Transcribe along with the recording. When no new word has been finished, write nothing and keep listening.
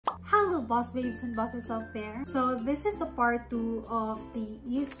Hello boss babes and bosses out there. So this is the part 2 of the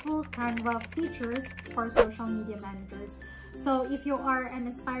useful Canva features for social media managers. So if you are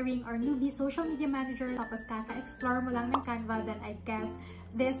an aspiring or newbie social media manager tapos kaka-explore mo lang ng Canva, then I guess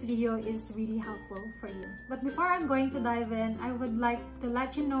this video is really helpful for you. But before I'm going to dive in, I would like to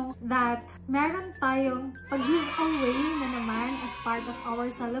let you know that meron tayong pag-giveaway na naman as part of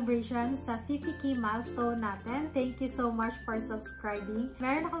our celebration sa 50K milestone natin. Thank you so much for subscribing.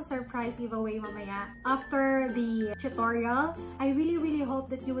 Meron akong surprise giveaway mamaya. After the tutorial, I really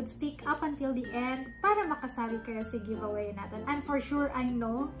hope that you would stick up until the end para makasali kayo sa giveaway natin. And for sure, I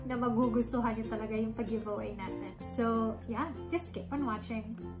know na magugustuhan nyo talaga yung pag-giveaway natin. So yeah, just keep on watching.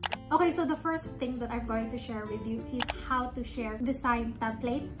 Okay, so the first thing that I'm going to share with you is how to share design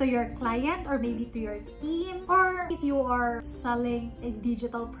template to your client or maybe to your team, or if you are selling a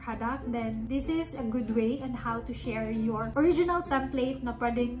digital product, then this is a good way on how to share your original template na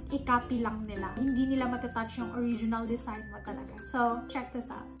pwedeng i-copy lang nila. Hindi nila matatouch yung original design mo talaga. So, check this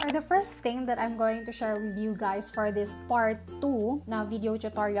out. For the first thing that I'm going to share with you guys for this part 2 na video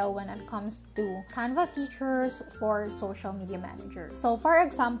tutorial when it comes to Canva features for social media managers. So, for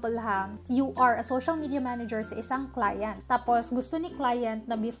example, you are a social media manager sa isang client. Tapos, gusto ni client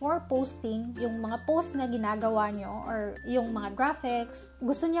na before posting, yung mga post na ginagawa nyo or yung mga graphics,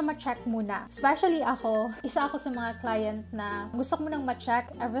 gusto niya ma-check muna. Especially ako, isa ako sa mga client na gusto ko munang ma-check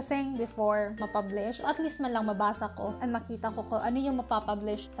everything before ma-publish. O at least man lang mabasa ko and makita ko kung ano yung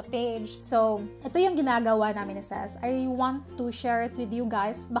mapapublish sa page. So, ito yung ginagawa namin ni Ses. I want to share it with you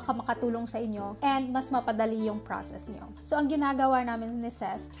guys. Baka makatulong sa inyo and mas mapadali yung process nyo. So, ang ginagawa namin ni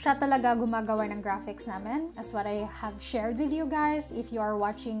Ses, siya talaga gumagawa ng graphics namin, as what I have shared with you guys if you are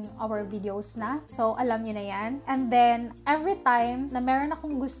watching our videos na. So, alam niyo na yan. And then, every time na meron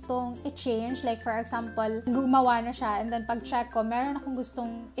akong gustong i-change, like for example, gumawa na siya, and then pag-check ko, meron akong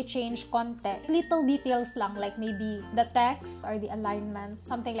gustong i-change konti. Little details lang, like maybe the text or the alignment,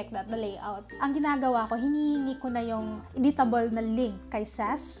 something like that, the layout. Ang ginagawa ko, hinihingi ko na yung editable na link kay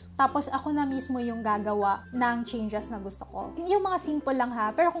Ses. Tapos, ako na mismo yung gagawa ng changes na gusto ko. Yung mga simple lang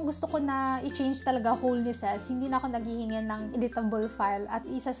ha, pero kung gusto ko na i-change talaga whole ni Ses, hindi na ako naghihingi ng editable file at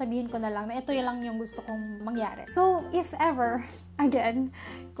isasabihin ko na lang na ito lang yung gusto kong mangyari. So, if ever, again,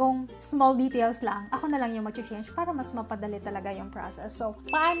 kung small details lang, ako na lang yung mag-change para mas mapadali talaga yung process. So,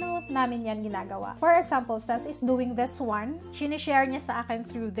 paano namin yan ginagawa? For example, Ses is doing this one. Sinishare niya sa akin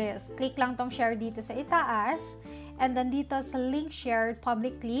through this. Click lang tong share dito sa itaas. And then dito sa link shared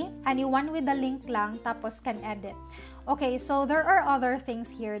publicly, anyone with the link lang, tapos can edit. Okay, so there are other things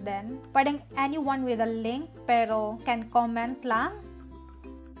here then. Pwedeng anyone with a link, pero can comment lang.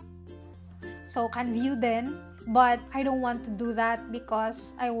 So, can view din. But I don't want to do that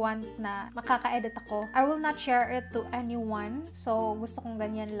because I want na makaka-edit ako. I will not share it to anyone. So, gusto kong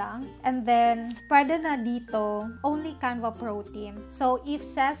ganyan lang. And then, pwede na dito, only Canva Pro Team. So, if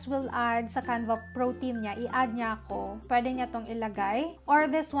Ses will add sa Canva Pro Team niya, i-add niya ako, pwede niya tong ilagay. Or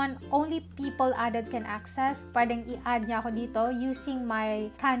this one, only people added can access. Pwedeng i-add niya ako dito using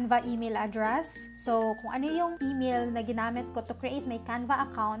my Canva email address. So, kung ano yung email na ginamit ko to create my Canva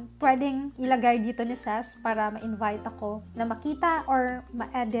account, pwedeng ilagay dito ni Ses para ma-invite ako na makita or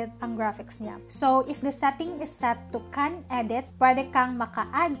ma-edit ang graphics niya. So, if the setting is set to can edit, pwede kang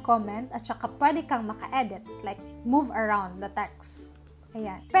maka-add comment at saka pwede kang maka-edit, like move around the text.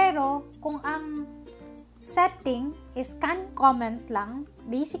 Ayan. Pero, kung ang setting is can comment lang,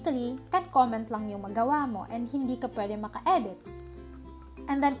 basically, can comment lang yung magawa mo and hindi ka pwede maka-edit.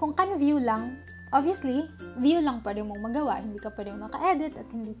 And then, kung can view lang, obviously, view lang pwede mong magawa. Hindi ka pwedeng maka-edit at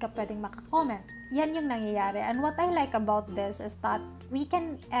hindi ka pwedeng maka-comment. Yan yung nangyayari. And what I like about this is that we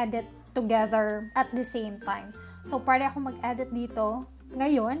can edit together at the same time. So, pwede ako mag-edit dito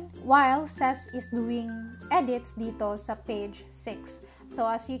ngayon while Ses is doing edits dito sa page 6. So,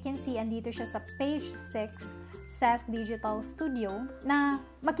 as you can see, andito siya sa page 6, Ses Digital Studio, na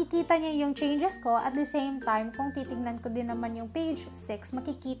makikita niya yung changes ko at the same time, kung titignan ko din naman yung page 6,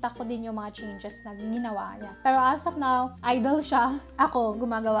 makikita ko din yung mga changes na ginawa niya. Pero as of now, idle siya. Ako,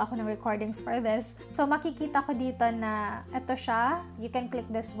 gumagawa ako ng recordings for this. So, makikita ko dito na ito siya. You can click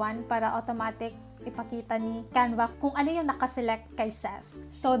this one para automatic ipakita ni Canva kung ano yung nakaselect kay Ses.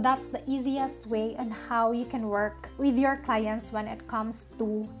 So, that's the easiest way on how you can work with your clients when it comes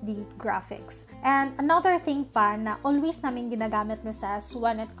to the graphics. And another thing pa na always namin ginagamit ni Ses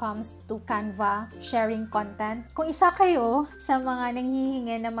when it comes to Canva sharing content. Kung isa kayo sa mga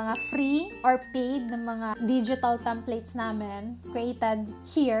nanghihingi ng mga free or paid na mga digital templates namin created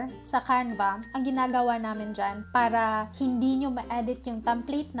here sa Canva, ang ginagawa namin dyan para hindi nyo ma-edit yung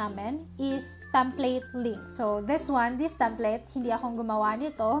template namin is template template link. So, this template, hindi akong gumawa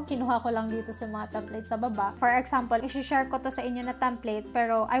nito. Kinuha ko lang dito sa mga template sa baba. For example, i-share ko to sa inyo na template,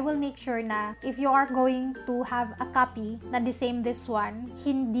 pero I will make sure na if you are going to have a copy na the same this one,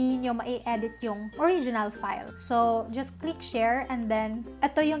 hindi nyo ma-edit yung original file. So, just click share and then,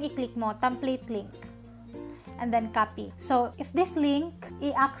 ito yung i-click mo, template link. And then copy. So, if this link,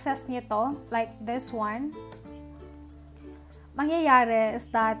 i-access nyo to, like this one, mangyayari is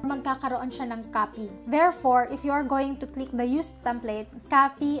that magkakaroon siya ng copy. Therefore, if you are going to click the use template,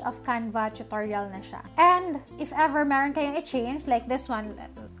 copy of Canva tutorial na siya. And if ever meron kayong i-change, like this one,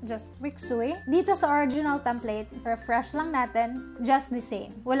 just 𝐷𝗚𝗁, dito sa original template, refresh lang natin, just the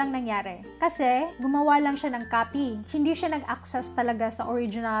same. Walang nangyari. Kasi, gumawa lang siya ng copy. Hindi siya nag-access talaga sa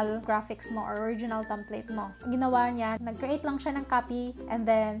original graphics mo or original template mo. Ginawa niya, nag-create lang siya ng copy, and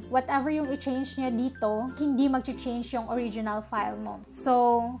then, whatever yung i-change niya dito, hindi mag-change yung original file mo.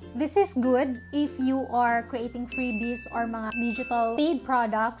 So, this is good if you are creating freebies or mga digital paid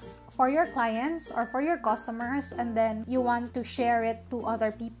products for your clients or for your customers, and then you want to share it to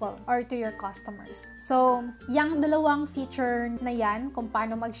other people or to your customers. So, yung dalawang feature na yan, kung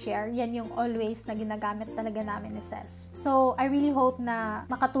paano mag-share, yan yung always na ginagamit talaga namin ni Ses. So, I really hope na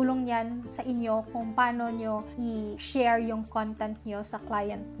makatulong yan sa inyo kung paano nyo i-share yung content nyo sa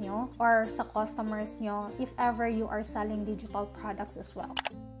client nyo or sa customers nyo if ever you are selling digital products as well.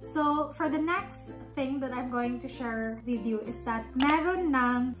 So, for the next thing that I'm going to share with you is that meron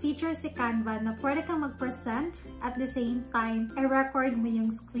ng feature si Canva na pwede kang mag-present at the same time, i-record mo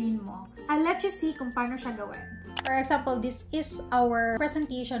yung screen mo. I'll let you see kung paano siya gawin. For example, this is our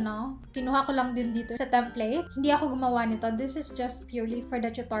presentation now. Kinuha ko lang din dito sa template. Hindi ako gumawa nito. This is just purely for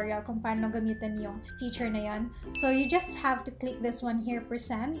the tutorial kung paano gamitin yung feature na yan. So, you just have to click this one here,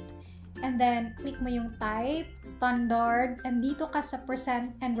 present. And then, click mo yung type, standard, and dito ka sa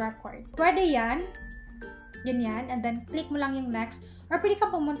present and record. Pwede yan, ganyan, and then click mo lang yung next, or pwede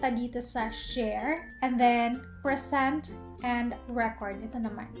ka pumunta dito sa share, and then present and record. Ito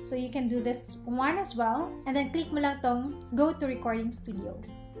naman. So, you can do this one as well, and then click mo lang tong go to recording studio.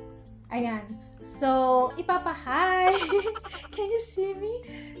 Ayan. So, ipapa-hi! Can you see me?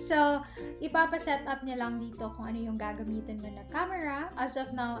 So, ipapa-set up niya lang dito kung ano yung gagamitin mo na camera. As of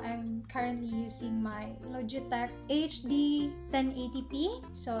now, I'm currently using my Logitech HD 1080p.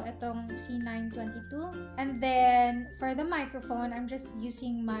 So, itong C922. And then, for the microphone, I'm just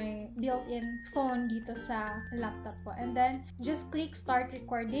using my built-in phone dito sa laptop ko. And then, just click start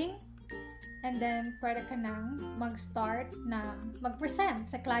recording. And then, pwede ka nang mag-start na mag-present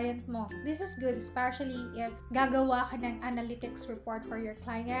sa client mo. This is good, especially if gagawa ka ng analytics report for your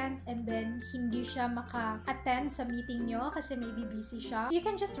client and then hindi siya maka-attend sa meeting nyo kasi maybe busy siya. You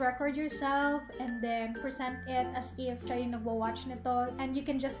can just record yourself and then present it as if siya yung nagwa-watch nito, and you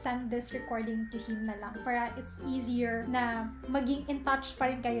can just send this recording to him na lang para it's easier na maging in touch pa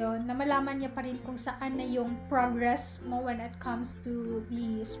rin kayo, na malaman niya pa rin kung saan na yung progress mo when it comes to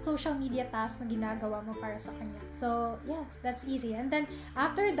the social media tasks na ginagawa mo para sa kanya. So, yeah, that's easy. And then,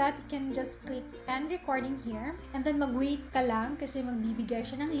 after that, you can just click end recording here. And then, mag-wait ka lang kasi magbibigay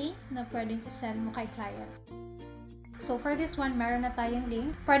siya ng link na pwedeng isend mo kay client. So, for this one, meron na tayong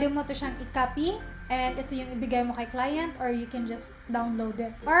link. Pwede mo to siyang i-copy and ito yung ibigay mo kay client, or you can just download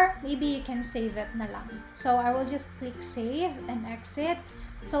it. Or maybe you can save it na lang. So, I will just click save and exit.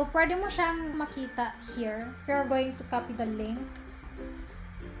 So, pwede mo siyang makita here. You're going to copy the link.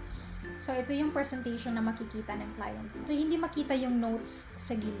 So, ito yung presentation na makikita ng client. So, hindi makita yung notes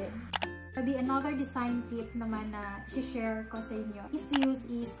sa gilid. Another design tip naman na share ko sa inyo is to use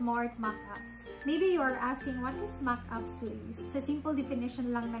smart mockups. Maybe you are asking, what is mockups, Luis? Sa simple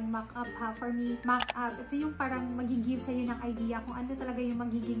definition lang ng mockup ha, for me, mockup, ito yung parang mag-give sa'yo ng idea kung ano talaga yung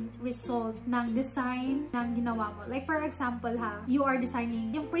magiging result ng design ng ginawa mo. Like for example ha, you are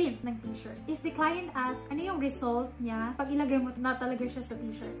designing yung print ng t-shirt. If the client asks, ano yung result niya, pag ilagay mo na talaga siya sa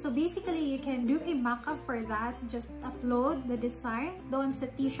t-shirt. So basically, you can do a mockup for that. Just upload the design doon sa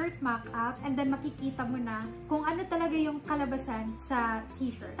t-shirt mockup, and then makikita mo na kung ano talaga yung kalabasan sa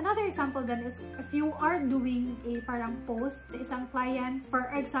t-shirt. Another example then is if you are doing a parang post sa isang client,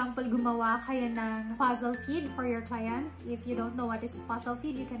 for example, gumawa kayo ng puzzle feed for your client. If you don't know what is puzzle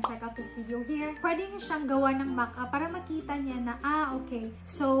feed, you can check out this video here. Pwede nyo siyang gawa ng mock-up para makita niya na, okay,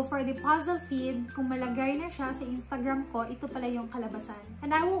 so for the puzzle feed, kung malagay na siya sa Instagram ko, ito pala yung kalabasan.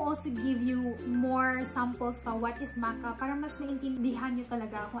 And I will also give you more samples pa what is mock-up para mas maintindihan nyo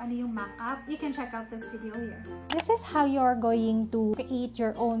talaga kung ano yung mock-up. You can check out this video here. This is how you're going to create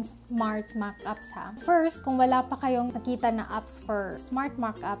your own smart mockups ha. First, kung wala pa kayong nakita na apps for smart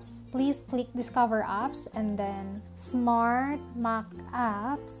mockups, please click discover apps and then smart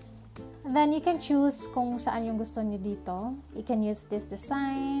mockups. Then, you can choose kung saan yung gusto niyo dito. You can use this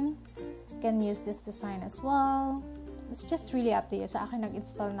design. You can use this design as well. It's just really up to you. Sa akin,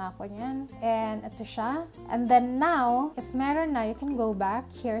 nag-install na ako niyan. And ito siya. And then now, if meron na, you can go back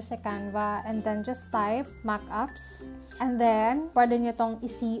here sa Canva and then just type mockups. And then, pwede nyo tong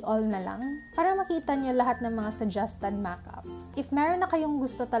i-see all na lang para makita nyo lahat ng mga suggested mockups. If meron na kayong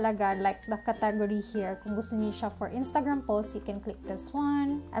gusto talaga, like the category here, kung gusto niyo siya for Instagram post, you can click this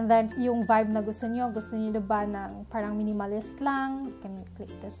one. And then, yung vibe na gusto niyo diba ng parang minimalist lang, you can click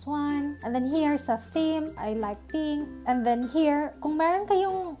this one. And then here sa theme, I like pink. And then here, kung meron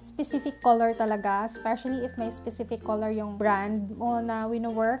kayong specific color talaga, especially if may specific color yung brand mo na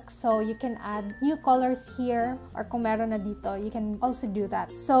wino-work, so you can add new colors here, or kung meron na dito, you can also do that.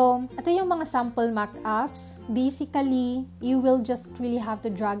 So, ito yung mga sample mockups. Basically, you will just really have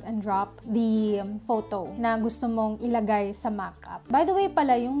to drag and drop the photo na gusto mong ilagay sa mockup. By the way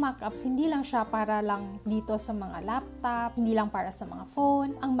pala, yung mockups, hindi lang siya para lang dito sa mga laptop, hindi lang para sa mga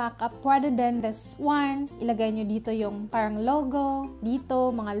phone. Ang mockup, pwede din this one, ilagay nyo dito yung parang logo,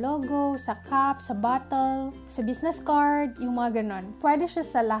 dito, mga logo, sa cup, sa bottle, sa business card, yung mga ganon. Pwede siya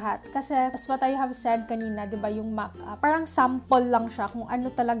sa lahat. Kasi, as what I have said kanina, diba, yung mockup, parang sample lang siya kung ano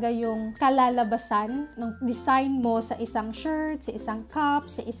talaga yung kalalabasan ng design mo sa isang shirt, sa isang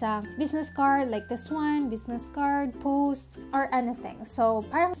cup, sa isang business card, like this one, business card, post, or anything. So,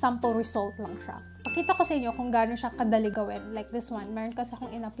 parang sample result lang siya. Pakita ko sa inyo kung gaano siya kadali gawin. Like this one, meron kasi akong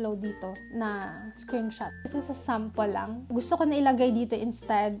in-upload dito na screenshot. This is a sample lang. Gusto ko na ilagay dito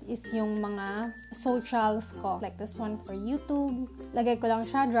instead is yung mga socials ko. Like this one for YouTube. Lagay ko lang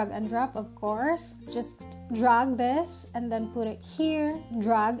siya, drag and drop, of course. Just drag this and then put it here.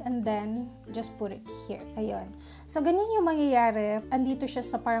 Drag and then just put it here. Ayun. So, ganyan yung mangyayari. Andito siya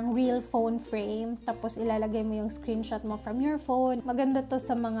sa parang real phone frame. Tapos, ilalagay mo yung screenshot mo from your phone. Maganda to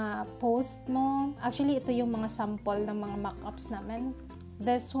sa mga post mo. Actually, ito yung mga sample ng mga mockups namin.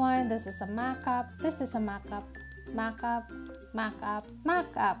 This one, this is a mockup. This is a mockup. Mockup, mockup,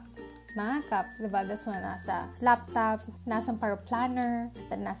 mockup. Mockup, diba? This one nasa laptop, nasa para planner,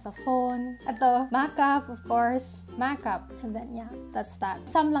 then nasa phone. Ito, mockup, of course, mockup. And then, yeah, that's that.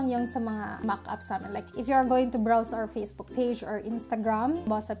 Some lang yung sa mga mockups namin. Like, if you're going to browse our Facebook page or Instagram,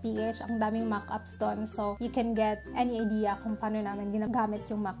 BossedUp PH, ang daming mockups doon. So, you can get any idea kung paano namin ginagamit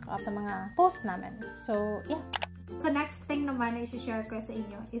yung mockup sa mga post namin. So, yeah. So, next thing naman na isi-share ko sa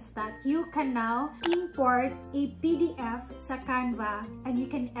inyo is that you can now import a PDF sa Canva and you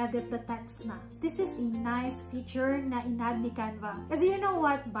can edit the text na. This is a nice feature na in-add ni Canva. Kasi you know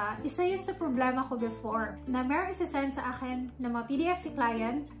what ba? Isa yun sa problema ko before na meron isa-send sa akin na mga PDF si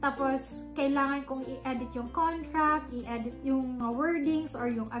client tapos kailangan kong i-edit yung contract, i-edit yung wordings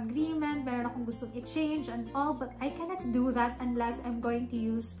or yung agreement, meron akong gustong i-change and all, but I cannot do that unless I'm going to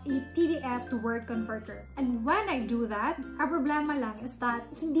use a PDF to Word converter. And when I do that, ang problema lang is that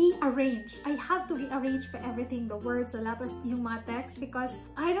hindi arrange. I have to rearrange pa everything, the words, the letters, yung mga text because,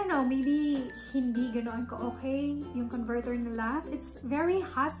 I don't know, maybe hindi ganoon ko okay yung converter nila. It's very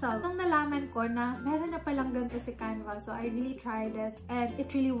hassle. Nung nalaman ko na meron na palang ganito si Canva, so I really tried it and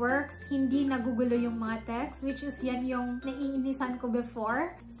it really works. Hindi nagugulo yung mga text, which is yan yung naiinisan ko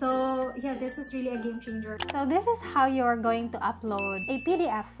before. So, yeah, this is really a game changer. So, this is how you're going to upload a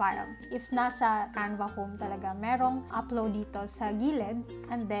PDF file. If nasa Canva home talaga, merong upload dito sa gilid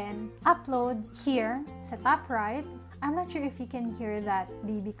and then upload here sa top right. I'm not sure if you can hear that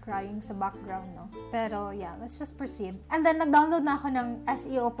baby crying sa background, no? Pero yeah, let's just proceed. And then nag-download na ako ng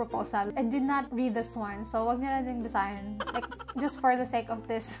SEO proposal. I did not read this one, so wag nila din basahin. Like, just for the sake of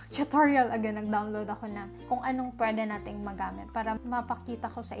this tutorial, again, nag-download ako na kung anong pwede nating magamit para mapakita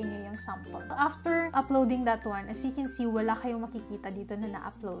ko sa inyo yung sample. So, after uploading that one, as you can see, wala kayong makikita dito na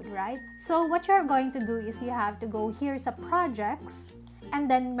na-upload, right? So, what you're going to do is you have to go here sa projects. And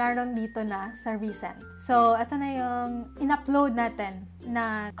then, meron dito na sa recent. So, ito na yung in-upload natin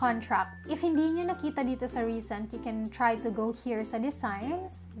na contract. If hindi nyo nakita dito sa recent, you can try to go here sa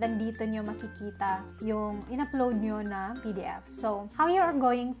designs. Then, dito nyo makikita yung in-upload nyo na PDF. So, how you are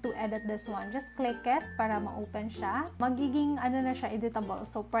going to edit this one? Just click it para ma-open siya. Magiging, na siya, editable.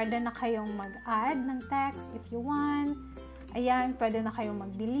 So, pwede na kayong mag-add ng text if you want. Ayan, pwede na kayong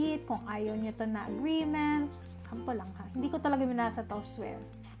mag-delete kung ayaw nyo to na agreement. Sample lang ha. Hindi ko talaga minasa to, swear.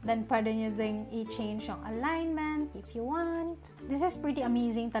 Then, pwede nyo ding i-change yung alignment if you want. This is pretty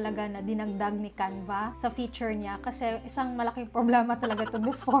amazing talaga na dinagdag ni Canva sa feature niya kasi isang malaking problema talaga to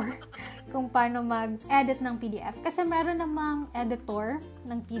before kung paano mag-edit ng PDF. Kasi meron namang editor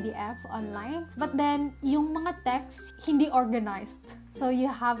ng PDF online. But then, yung mga text, hindi organized. So,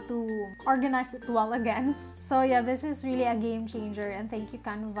 you have to organize it well again. So, yeah, this is really a game changer. And thank you,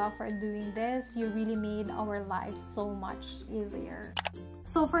 Canva, for doing this. You really made our lives so much easier.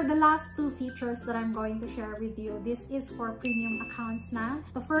 So, for the last two features that I'm going to share with you, this is for premium accounts na.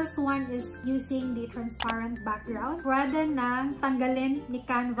 The first one is using the transparent background. Pwede nang tanggalin ni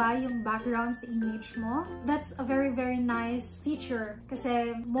Canva yung background sa image mo. That's a very, very nice feature.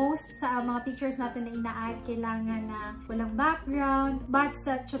 Kasi most sa mga pictures natin na ina-add, kailangan na walang background. But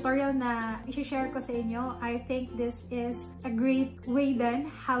sa tutorial na i-share ko sa inyo, I think this is a great way then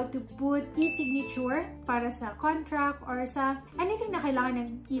how to put e-signature para sa contract or sa anything na kailangan ng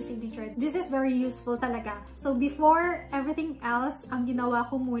e-signature. This is very useful talaga. So before everything else, ang ginawa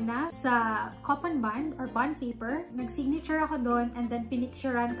ko muna sa coupon bond or bond paper, nag-signature ako doon and then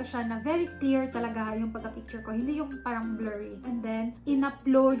pinicturean ko siya na very clear talaga yung pagka-picture ko. Hindi yung parang blurry. And then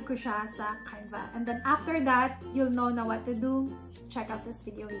in-upload ko siya sa Canva. And then after that, you'll know na what to do. Check out this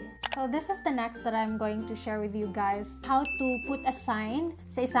video here. So this is the next that I'm going to share with you guys. How to put a sign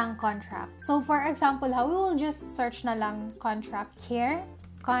sa isang contract. So for example, we will just search na lang contract here.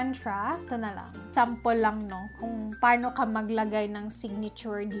 Contract, ito na lang. Sample lang, no? Kung paano ka maglagay ng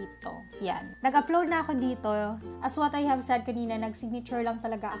signature dito. Yan. Nag-upload na ako dito. As what I have said kanina, nag-signature lang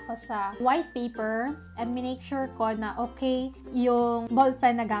talaga ako sa white paper and minake sure ko na okay yung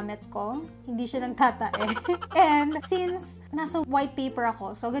ballpen na gamit ko. Hindi siya nagtatae. And since nasa white paper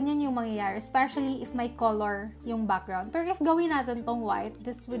ako, so ganyan yung mangyayari. Especially if may color yung background. Pero if gawin natin tong white,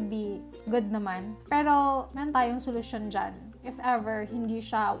 this would be good naman. Pero meron tayong solution dyan. If ever, hindi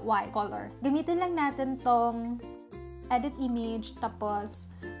siya white color. Gamitin lang natin tong edit image, tapos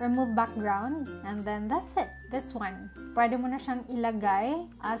remove background, and then that's it. This one. Pwede mo na siyang ilagay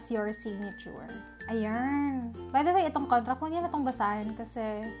as your signature. Ayan. By the way, itong contract, huwag niya na itong basahin kasi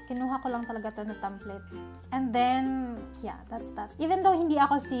kinuha ko lang talaga ito na template. And then, yeah, that's that. Even though hindi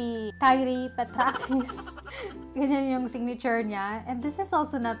ako si 𝐏𝐻𝐿𝐴, ganyan yung signature niya. And this is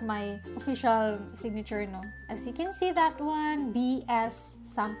also not my official signature, no? As you can see, that one, BS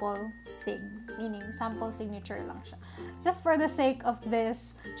sample sig. Meaning, sample signature lang siya. Just for the sake of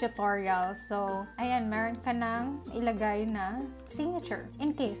this tutorial. So, ayan, meron ka nang ilagay na signature.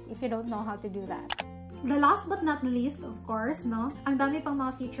 In case, if you don't know how to do that. The last but not least, of course, no? Ang dami pang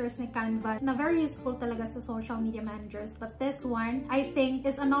mga features ni Canva na very useful talaga sa social media managers. But this one, I think,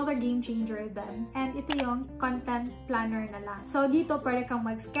 is another game changer then. And ito yung content planner na lang. So, dito pwede kang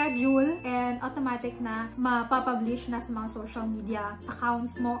mag-schedule and automatic na mapapublish na sa mga social media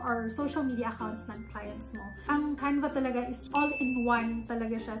accounts mo or social media accounts ng clients mo. Ang Canva talaga is all-in-one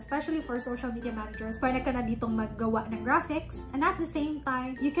talaga siya, especially for social media managers. Pwede ka na ditong maggawa ng graphics. And at the same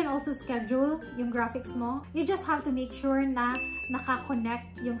time, you can also schedule yung graphics mo. You just have to make sure na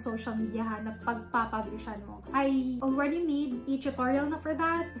naka-connect yung social media na pagpapublishan mo. I already made a tutorial na for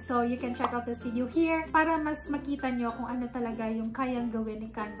that, so you can check out this video here para mas makita nyo kung ano talaga yung kayang gawin ni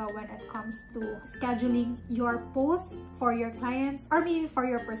Canva when it comes to scheduling your posts for your clients or maybe for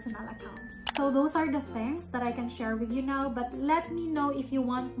your personal accounts. So those are the things that I can share with you now, but let me know if you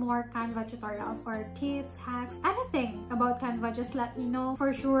want more Canva tutorials or tips, hacks, anything about Canva. Just let me know.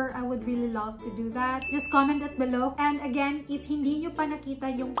 For sure, I would really love to do that. Just comment it below. And again, if hindi nyo pa nakita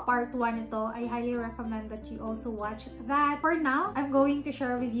yung part 1 nito, I highly recommend that you also watch that. For now, I'm going to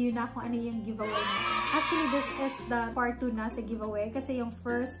share with you na kung ano yung giveaway natin. Actually, this is the part 2 na sa giveaway kasi yung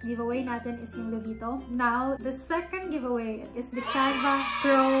first giveaway natin is yung Lobito. Now, the second giveaway is the Canva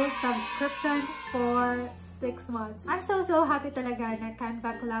Pro subscription for 6 months. I'm so happy talaga na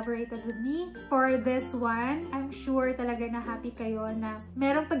Canva collaborated with me for this one. I'm sure talaga na happy kayo na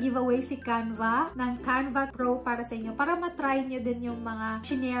merong pag-giveaway si Canva ng Canva Pro para sa inyo. Para matry nyo din yung mga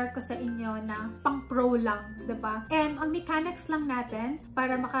shinare ko sa inyo na pang pro lang, diba? And ang mechanics lang natin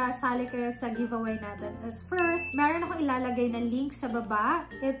para makasali kayo sa giveaway natin is first, meron akong ilalagay na link sa baba.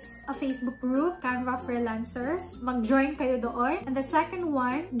 It's a Facebook group, Canva Freelancers. Mag-join kayo doon. And the second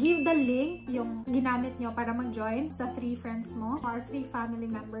one, give the link yung ginamit nyo para para mag-join sa 3 friends mo or 3 family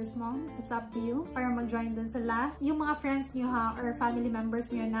members mo. It's up to you para mag-join dun sila. Yung mga friends nyo ha or family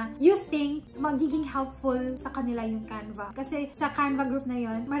members nyo na you think magiging helpful sa kanila yung Canva. Kasi sa Canva group na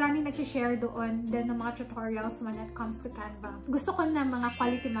yon, maraming nag-share doon din ng mga tutorials when it comes to Canva. Gusto ko na mga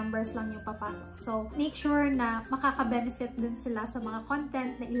quality members lang yung papasok. So, make sure na makaka-benefit dun sila sa mga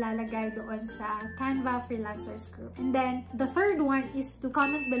content na ilalagay doon sa Canva Freelancers group. And then, the third one is to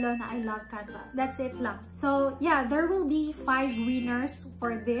comment below na I love Canva. That's it lang. So, yeah, there will be 5 winners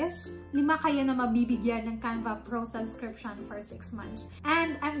for this. 5 kayo na mabibigyan ng Canva Pro subscription for 6 months.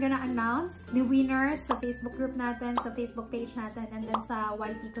 And I'm gonna announce the winners sa Facebook group natin, sa Facebook page natin, and then sa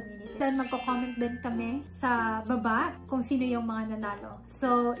YT community. Then, magko-comment din kami sa baba kung sino yung mga nanalo.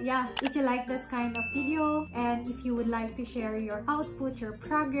 So, yeah, if you like this kind of video, and if you would like to share your output, your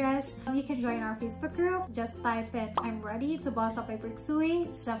progress, you can join our Facebook group. Just type in I'm ready to BossedUp PH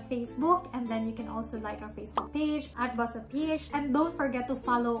sa Facebook, and then you can also like our Facebook page at BossedUp PH, and don't forget to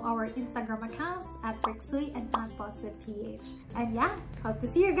follow our Instagram accounts at 𝗏𝐿 and at BossedUp PH. And yeah, hope to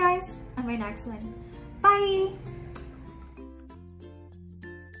see you guys on my next one. Bye!